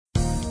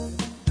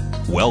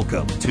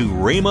Welcome to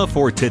Rhema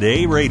for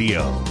Today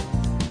Radio.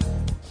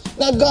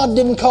 Now, God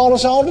didn't call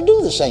us all to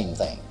do the same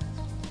thing.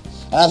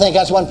 And I think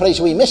that's one place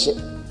we miss it,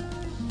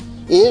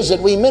 is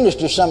that we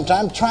ministers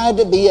sometimes try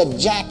to be a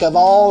jack of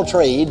all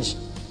trades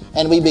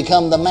and we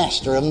become the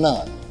master of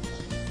none,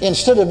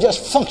 instead of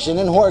just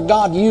functioning where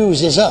God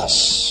uses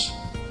us.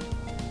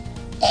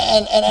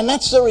 And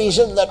that's the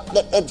reason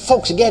that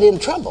folks get in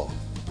trouble.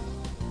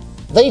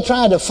 They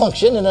try to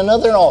function in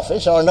another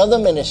office or another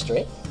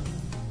ministry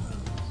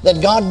that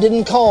God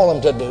didn't call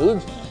them to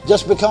do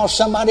just because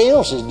somebody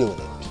else is doing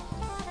it.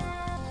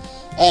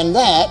 And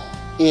that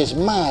is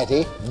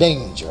mighty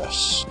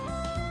dangerous.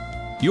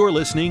 You're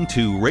listening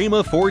to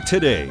Rhema for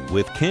Today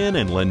with Ken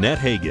and Lynette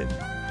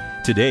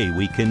Hagin. Today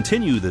we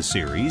continue the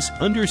series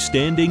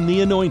Understanding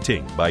the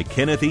Anointing by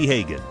Kenneth E.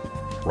 Hagin.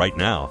 Right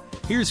now,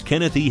 here's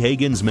Kenneth E.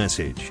 Hagin's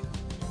message.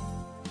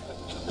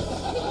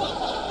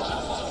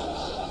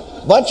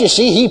 But you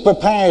see, he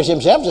prepares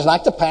himself just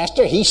like the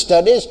pastor. He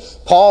studies.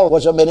 Paul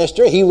was a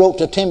minister. He wrote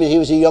to Timothy, he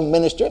was a young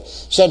minister,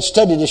 said,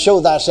 "Study to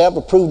show thyself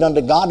approved unto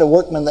God, a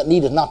workman that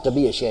needeth not to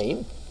be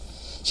ashamed."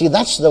 See,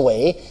 that's the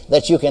way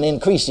that you can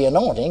increase the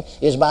anointing,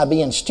 is by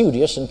being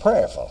studious and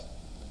prayerful.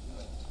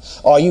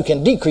 Or you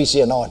can decrease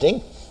the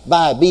anointing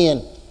by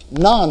being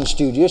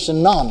non-studious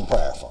and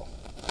non-prayerful.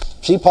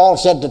 See, Paul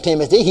said to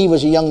Timothy, he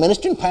was a young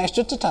minister and pastor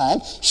at the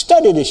time,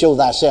 "Study to show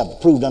thyself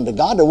approved unto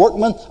God, a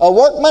workman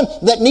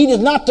that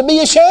needeth not to be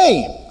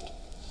ashamed."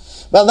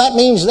 Well, that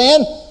means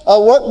then a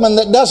workman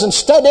that doesn't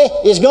study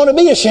is going to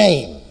be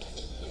ashamed.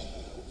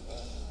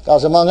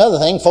 Because among other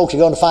things, folks are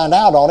going to find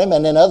out on him,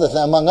 and then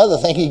among other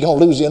things, he's going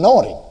to lose the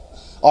anointing.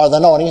 Or the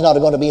anointing is not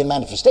going to be in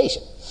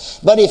manifestation.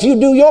 But if you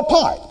do your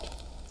part,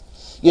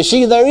 you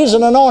see, there is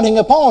an anointing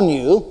upon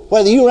you,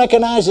 whether you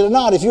recognize it or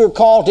not, if you're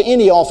called to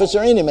any office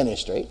or any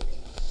ministry.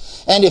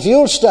 And if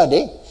you'll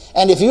study,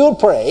 and if you'll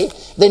pray,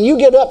 then you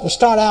get up and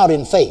start out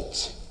in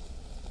faith.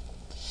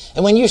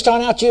 And when you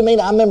start out, I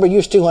remember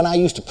when I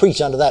used to preach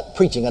under that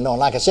preaching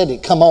anointing. Like I said,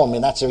 it come on me,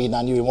 and that's the reason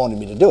I knew he wanted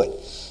me to do it,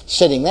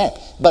 sitting there.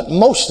 But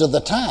most of the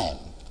time,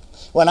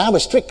 when I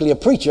was strictly a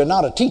preacher,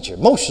 not a teacher,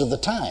 most of the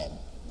time,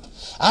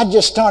 I'd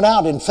just start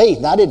out in faith,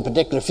 and I didn't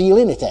particularly feel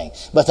anything,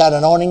 but that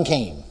anointing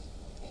came.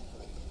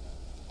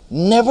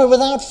 Never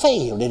without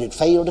fail did it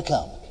fail to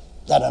come.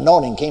 That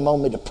anointing came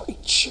on me to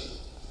preach.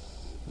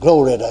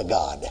 Glory to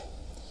God.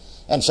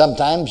 And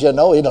sometimes,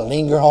 it'll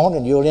linger on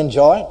and you'll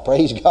enjoy it.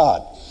 Praise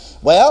God.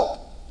 Well,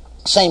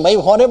 same way,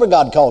 whatever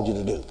God called you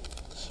to do,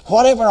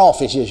 whatever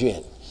office you're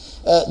in,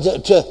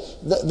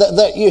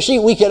 you see,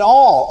 we can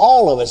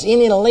all of us,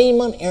 any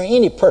layman or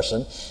any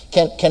person,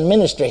 can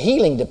minister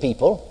healing to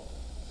people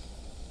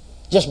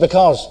just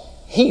because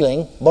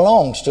healing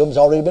belongs to them, has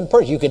already been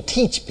purchased. You could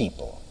teach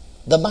people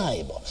the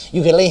Bible.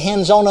 You can lay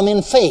hands on them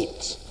in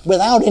faith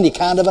without any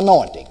kind of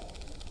anointing.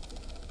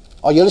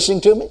 Are you listening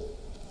to me?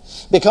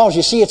 Because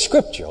you see, it's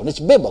scriptural and it's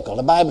biblical.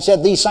 The Bible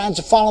said these signs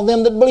will follow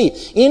them that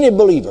believe. Any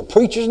believer,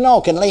 preachers and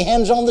all, can lay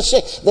hands on the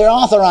sick. They're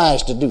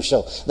authorized to do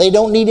so. They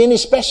don't need any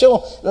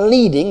special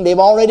leading. They are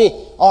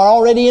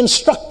already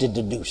instructed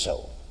to do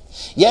so.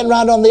 Yet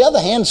right on the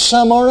other hand,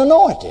 some are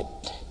anointed.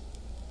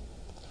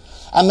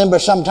 I remember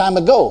some time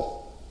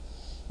ago,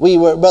 we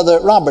were, Brother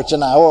Roberts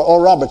and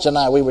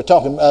I, we were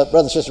talking, Brother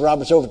and Sister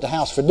Roberts, over at the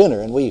house for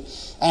dinner, and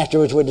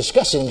afterwards we're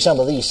discussing some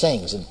of these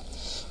things. And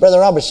Brother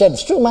Roberts said,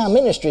 through my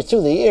ministry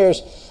through the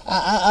years,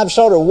 I've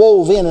sort of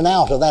wove in and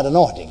out of that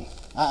anointing.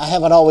 I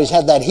haven't always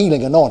had that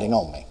healing anointing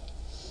on me.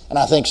 And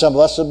I think some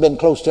of us have been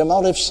close to him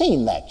all have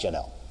seen that,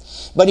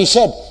 But he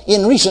said,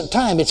 in recent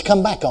time, it's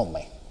come back on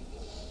me.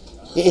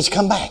 It's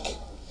come back.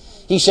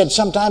 He said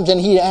sometimes,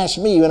 and he asked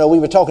me, we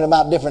were talking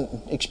about different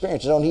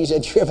experiences. And he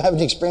said, you ever have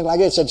an experience like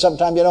this? He said,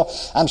 sometimes,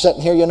 I'm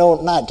sitting here,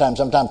 at nighttime,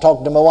 sometimes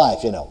talking to my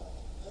wife, And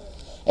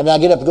then I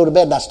get up and go to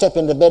bed, and I step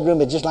into the bedroom.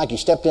 It's just like you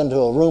stepped into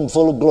a room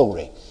full of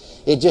glory.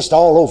 It's just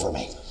all over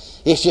me.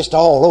 It's just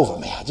all over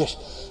me. I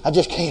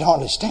just can't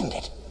understand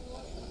it.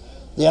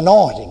 The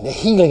anointing, the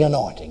healing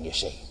anointing, you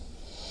see.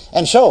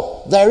 And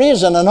so, there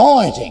is an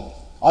anointing.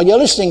 Are you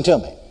listening to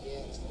me?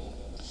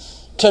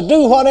 To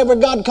do whatever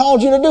God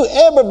called you to do.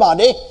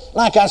 Everybody,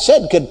 like I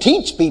said, could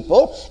teach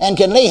people and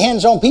can lay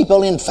hands on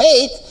people in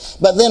faith,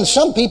 but then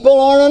some people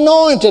are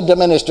anointed to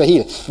minister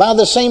healing. By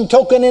the same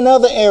token, in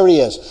other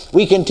areas,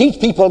 we can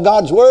teach people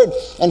God's word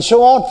and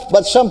so on,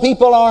 but some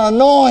people are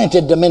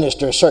anointed to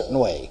minister a certain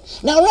way.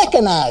 Now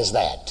recognize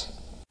that.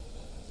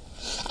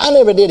 I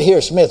never did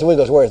hear Smith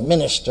Wigglesworth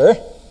minister.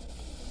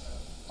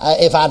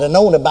 If I'd have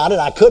known about it,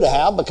 I could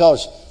have,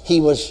 because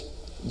he was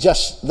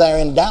just there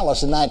in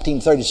Dallas in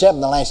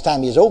 1937, the last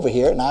time he was over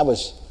here, and that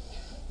was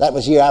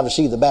the year I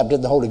received the baptism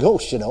of the Holy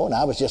Ghost, and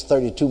I was just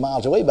 32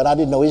 miles away, but I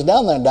didn't know he was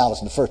down there in Dallas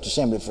in the First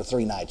Assembly for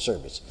 3-night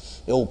service,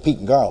 the old Pete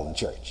and Garland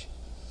Church.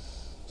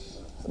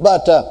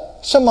 But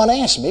someone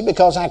asked me,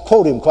 because I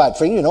quote him quite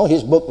frequently,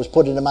 his book was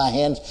put into my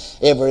hands,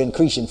 Ever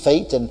Increasing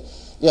Faith, and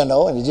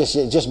and it's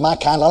just my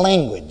kind of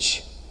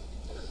language.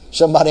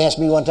 Somebody asked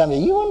me one time, "Do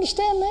you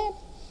understand that?"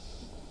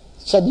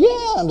 I said, "Yeah,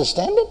 I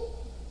understand it.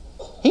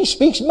 He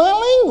speaks my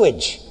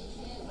language."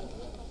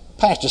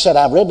 Pastor said,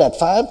 I've read that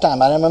 5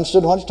 times. I never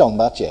understood what he's talking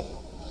about yet.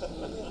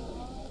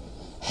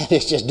 And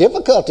it's just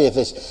difficulty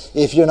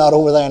if you're not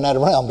over there in that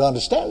realm to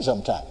understand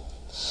sometimes.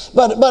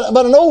 But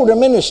an older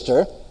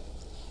minister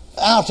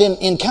out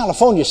in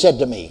California said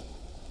to me,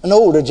 an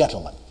older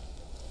gentleman,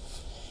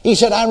 he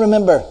said, I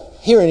remember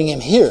hearing him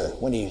here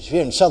when he was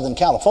here in Southern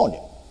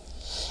California.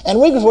 And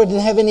Wigglesworth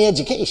didn't have any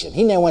education.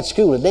 He never went to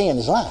school a day in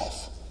his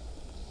life.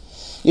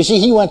 You see,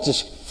 he went to,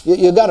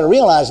 you've got to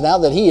realize now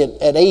that he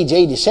at age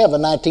 87,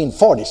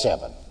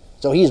 1947.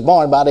 So he was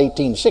born about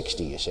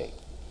 1860, you see.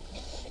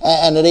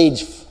 And at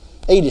age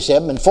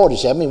 87 and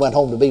 47, he went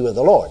home to be with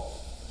the Lord.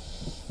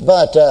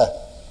 But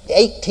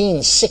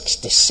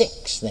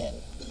 1866 then,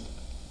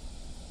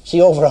 see,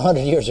 over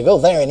 100 years ago,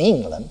 there in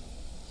England,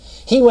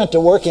 he went to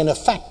work in a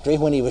factory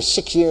when he was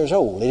 6 years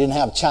old. He didn't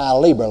have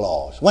child labor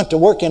laws. Went to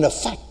work in a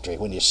factory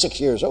when he was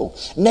 6 years old.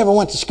 Never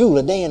went to school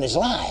a day in his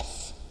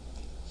life.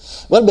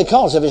 Well,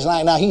 because of his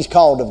lack, now he's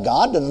called of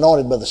God and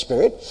anointed by the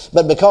Spirit,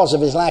 but because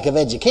of his lack of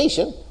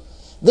education,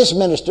 this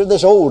minister,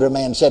 this older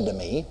man said to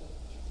me,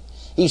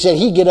 he said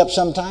he'd get up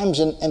sometimes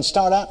and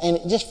start out, and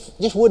it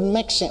just wouldn't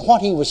make sense.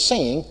 What he was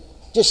saying,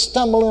 just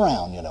stumble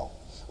around, you know.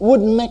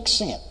 Wouldn't make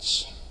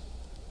sense.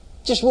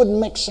 Just wouldn't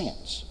make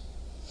sense.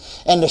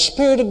 And the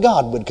Spirit of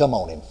God would come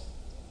on him.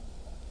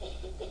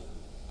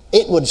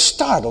 It would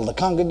startle the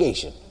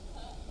congregation.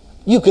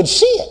 You could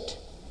see it.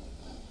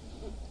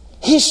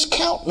 His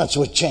countenance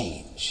would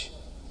change.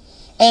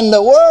 And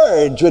the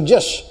words would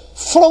just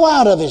flow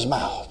out of his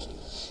mouth.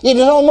 It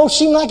would almost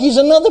seem like he's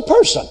another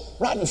person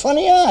right in front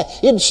of your eye.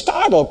 It'd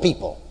startle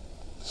people.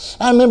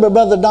 I remember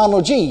Brother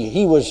Donald G.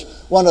 He was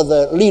one of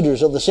the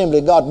leaders of the Assembly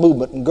of God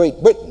movement in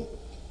Great Britain.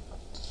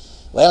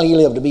 Well, he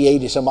lived to be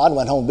 80-some-odd,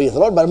 went home to be with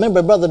the Lord. But I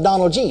remember Brother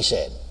Donald G.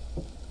 said,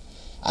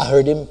 I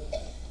heard him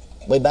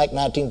way back in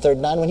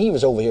 1939 when he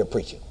was over here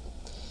preaching.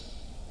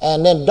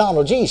 And then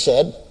Donald G.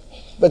 said,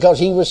 because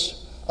he was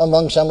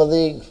among some of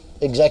the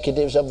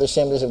executives of the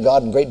Assemblies of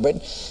God in Great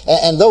Britain,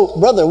 and though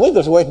Brother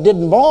Wigglesworth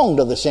didn't belong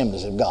to the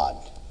Assemblies of God,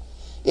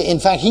 in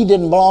fact, he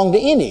didn't belong to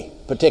any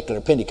particular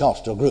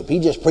Pentecostal group. He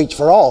just preached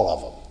for all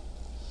of them.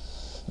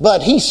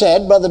 But he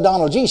said, Brother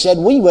Donald G. said,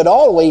 we would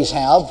always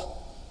have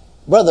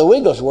Brother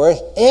Wigglesworth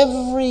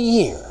every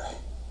year.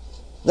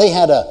 They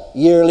had a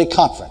yearly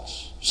conference.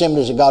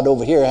 Assemblies of God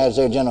over here has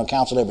their general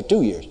council every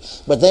 2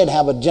 years. But they'd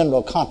have a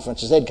general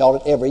conference, as they'd call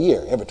it, every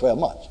year, every 12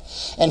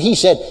 months. And he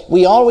said,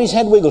 we always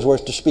had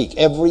Wigglesworth to speak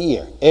every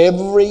year.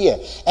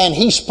 And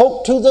he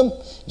spoke to them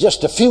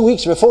just a few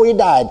weeks before he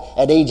died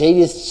at age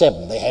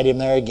 87. They had him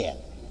there again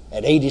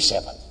at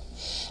 87.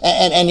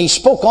 And he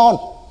spoke on,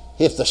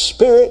 if the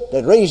Spirit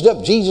that raised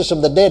up Jesus from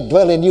the dead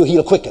dwell in you,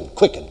 he'll quicken.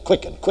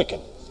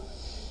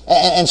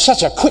 And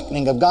such a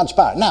quickening of God's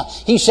power. Now,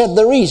 he said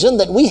the reason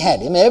that we had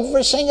him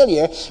every single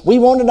year, we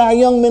wanted our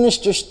young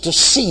ministers to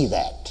see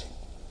that.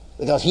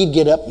 Because he'd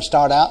get up and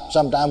start out,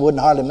 sometimes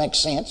wouldn't hardly make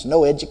sense,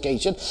 no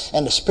education,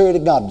 and the Spirit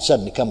of God would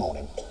suddenly come on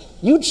him.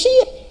 You'd see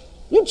it.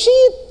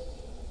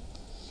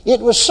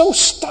 It was so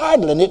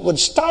startling, it would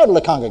startle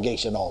the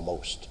congregation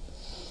almost.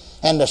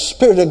 And the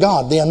Spirit of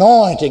God, the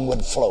anointing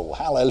would flow.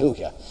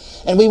 Hallelujah.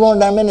 And we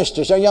wanted our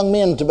ministers, our young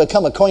men, to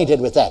become acquainted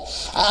with that.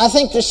 I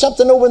think there's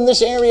something over in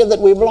this area that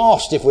we've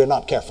lost if we're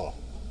not careful.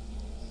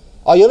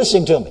 Are you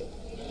listening to me?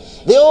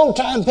 The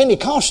old-time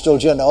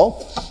Pentecostals, you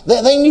know,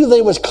 they knew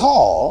they was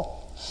called,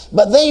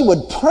 but they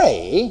would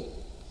pray,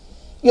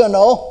 you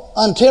know,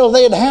 until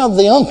they'd have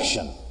the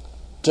unction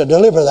to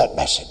deliver that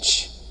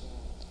message.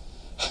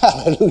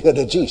 Hallelujah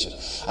to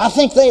Jesus. I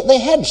think they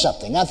had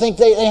something. I think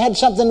they had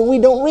something that we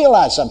don't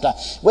realize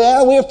sometimes.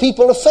 Well, we're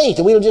people of faith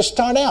and we'll just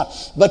start out.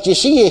 But you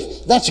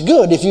see, that's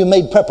good if you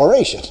made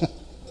preparation.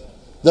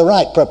 The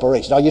right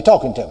preparation. Are you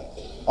talking to me?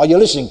 Are you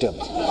listening to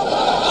me?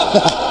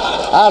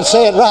 I'll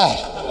say it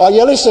right. Are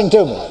you listening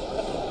to me?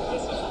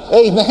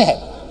 Amen.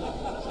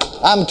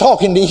 I'm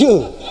talking to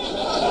you.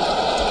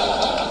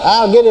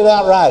 I'll get it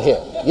out right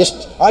here.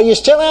 Are you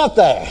still out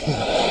there?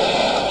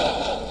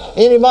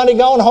 Anybody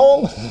gone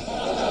home?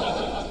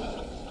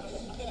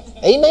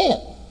 Amen.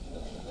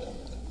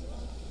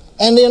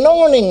 And the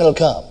anointing will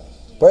come.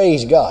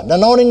 Praise God. The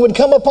anointing would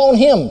come upon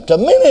him to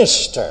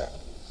minister.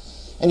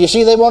 And you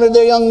see, they wanted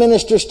their young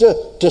ministers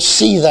to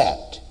see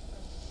that.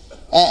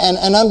 And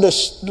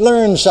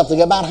learn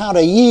something about how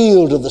to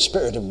yield to the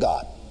Spirit of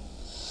God.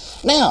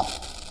 Now,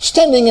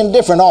 standing in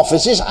different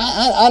offices,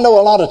 I know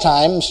a lot of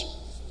times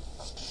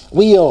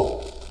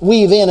we'll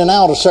weave in and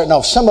out of certain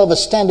offices. Some of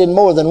us stand in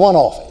more than one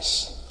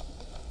office.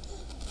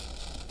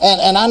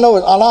 And I know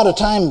a lot of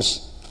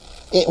times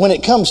when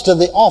it comes to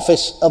the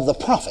office of the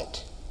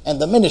prophet and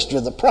the ministry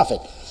of the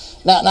prophet.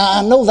 Now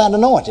I know that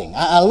anointing.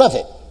 I love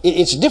it.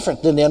 It's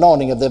different than the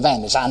anointing of the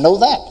evangelist. I know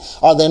that.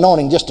 Or the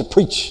anointing just to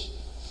preach.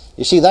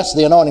 You see, that's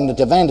the anointing that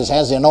the evangelist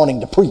has, the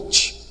anointing to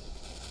preach.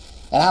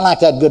 And I like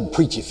that good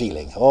preachy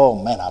feeling. Oh,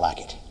 man, I like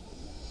it.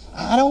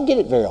 I don't get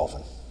it very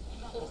often.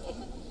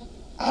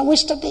 I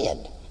wish I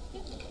did.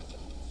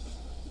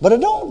 But I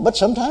don't. But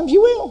sometimes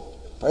you will.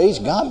 Praise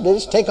God. They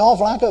just take off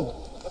like a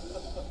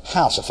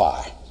house of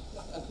fire.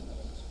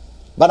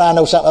 But I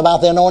know something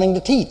about the anointing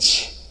to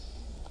teach.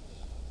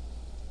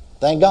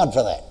 Thank God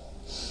for that.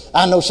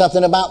 I know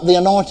something about the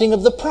anointing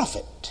of the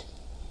prophet.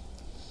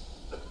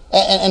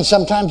 And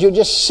sometimes you're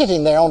just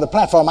sitting there on the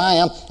platform, I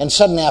am, and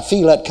suddenly I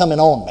feel that coming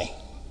on me.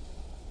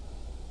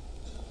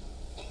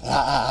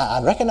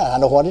 I recognize, I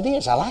know what it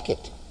is. I like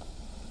it.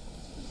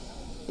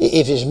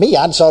 If it's me,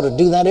 I'd sort of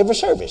do that every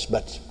service,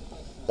 but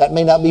that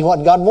may not be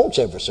what God wants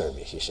every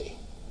service, you see.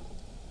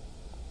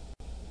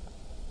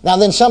 Now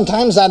then,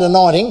 sometimes that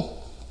anointing,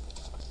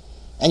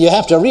 and you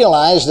have to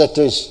realize that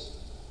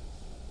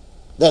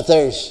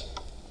there's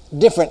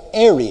different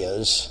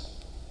areas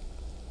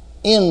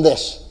in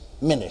this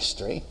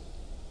ministry,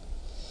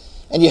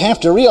 and you have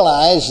to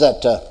realize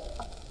that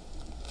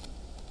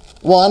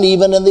one,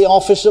 even in the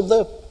office of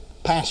the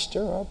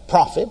pastor or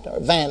prophet or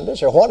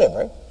evangelist or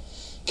whatever,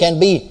 can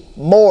be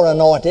more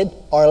anointed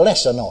or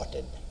less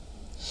anointed.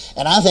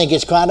 And I think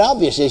it's quite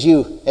obvious as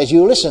you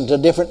listen to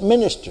different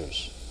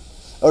ministers,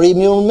 or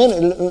even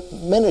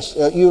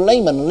you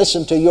laymen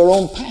listen to your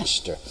own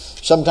pastor.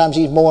 Sometimes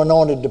he's more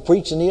anointed to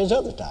preach than he is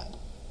other times.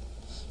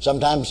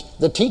 Sometimes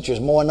the teacher's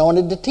more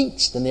anointed to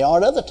teach than they are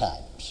at other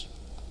times.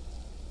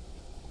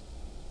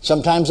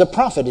 Sometimes the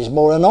prophet is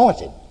more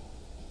anointed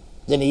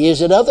than he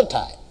is at other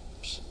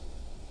times.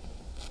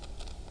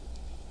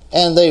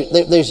 And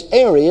there's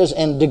areas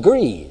and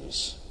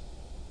degrees.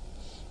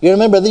 You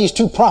remember these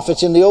two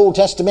prophets in the Old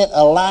Testament,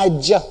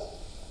 Elijah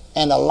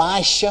and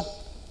Elisha?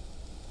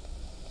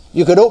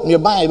 You could open your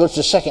Bibles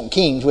to 2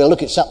 Kings. We'll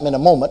look at something in a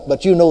moment,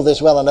 but you know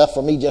this well enough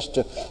for me just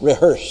to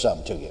rehearse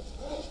something to you.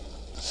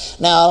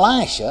 Now,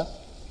 Elisha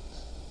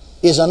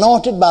is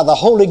anointed by the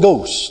Holy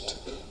Ghost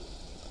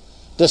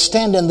to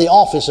stand in the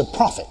office of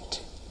prophet.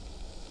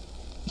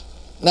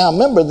 Now,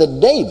 remember that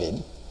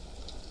David,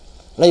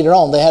 later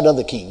on they had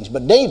other kings,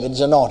 but David's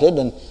anointed,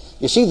 and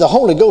you see the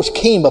Holy Ghost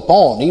came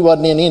upon, he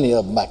wasn't in any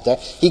of them back there,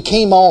 he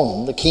came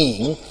on the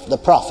king, the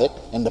prophet,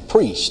 and the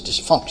priest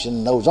to function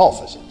in those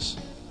offices.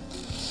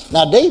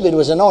 Now, David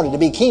was anointed to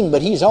be king,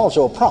 but he's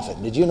also a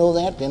prophet. Did you know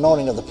that? The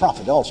anointing of the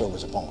prophet also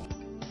was upon him.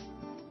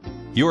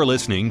 You're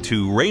listening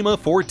to Rhema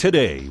for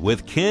Today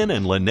with Ken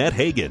and Lynette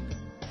Hagin.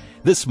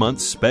 This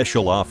month's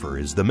special offer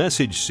is the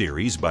message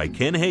series by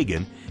Ken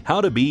Hagin,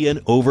 How to Be an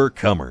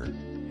Overcomer.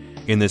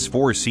 In this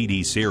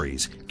 4-CD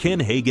series, Ken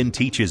Hagin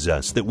teaches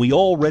us that we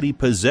already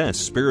possess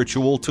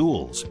spiritual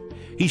tools.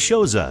 He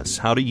shows us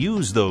how to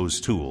use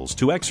those tools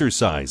to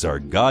exercise our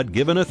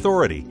God-given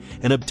authority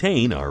and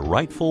obtain our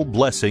rightful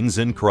blessings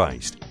in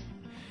Christ.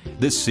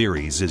 This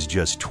series is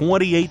just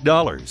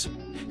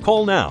 $28.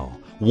 Call now,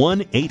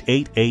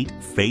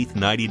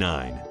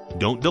 1-888-FAITH-99.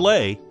 Don't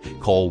delay.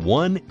 Call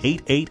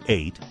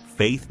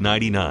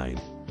 1-888-FAITH-99.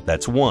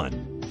 That's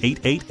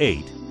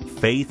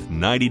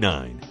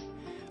 1-888-FAITH-99.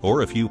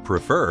 Or if you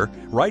prefer,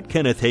 write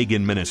Kenneth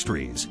Hagin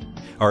Ministries.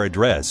 Our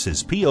address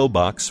is P.O.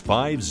 Box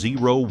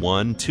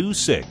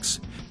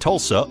 50126,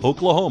 Tulsa,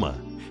 Oklahoma,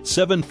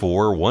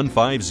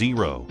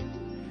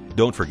 74150.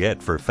 Don't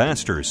forget, for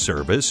faster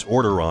service,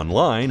 order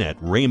online at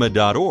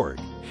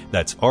rhema.org.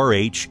 That's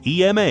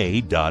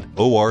rhema.org.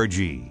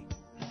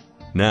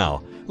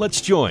 Now, let's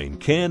join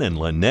Ken and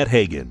Lynette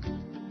Hagin.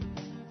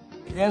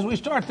 As we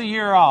start the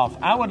year off,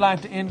 I would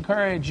like to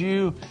encourage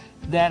you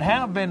that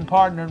have been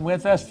partnering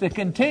with us to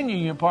continue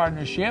your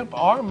partnership,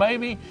 or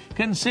maybe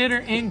consider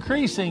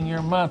increasing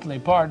your monthly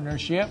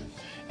partnership.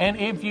 And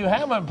if you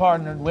haven't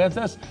partnered with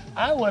us,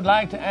 I would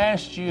like to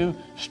ask you,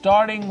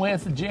 starting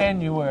with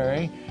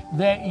January,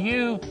 that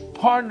you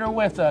partner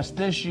with us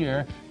this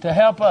year to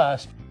help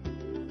us.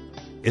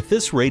 If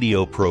this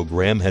radio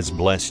program has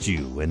blessed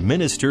you and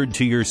ministered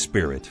to your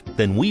spirit,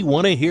 then we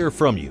want to hear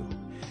from you.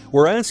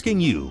 We're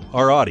asking you,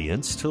 our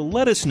audience, to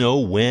let us know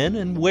when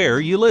and where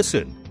you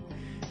listen.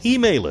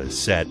 Email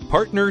us at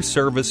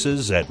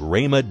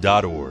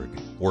partnerservices@rhema.org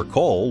or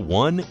call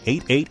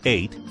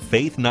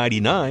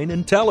 1-888-FAITH-99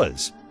 and tell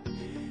us.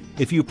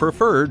 If you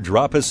prefer,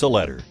 drop us a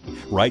letter.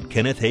 Write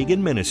Kenneth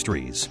Hagin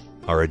Ministries.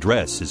 Our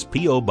address is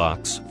P.O.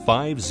 Box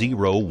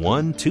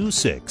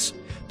 50126,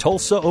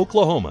 Tulsa,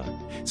 Oklahoma,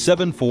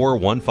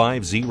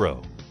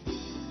 74150.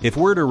 If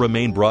we're to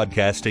remain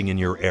broadcasting in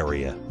your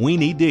area, we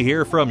need to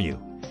hear from you.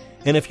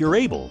 And if you're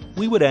able,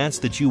 we would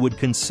ask that you would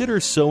consider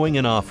sowing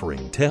an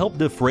offering to help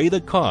defray the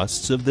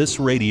costs of this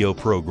radio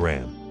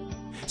program.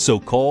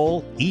 So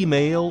call,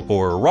 email,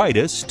 or write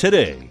us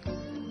today.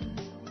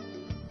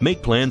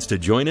 Make plans to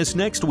join us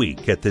next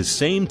week at this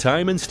same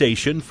time and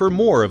station for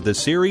more of the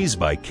series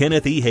by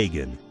Kenneth E.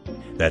 Hagin.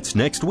 That's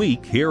next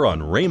week here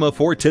on Rhema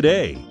for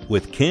Today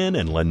with Ken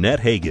and Lynette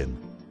Hagin.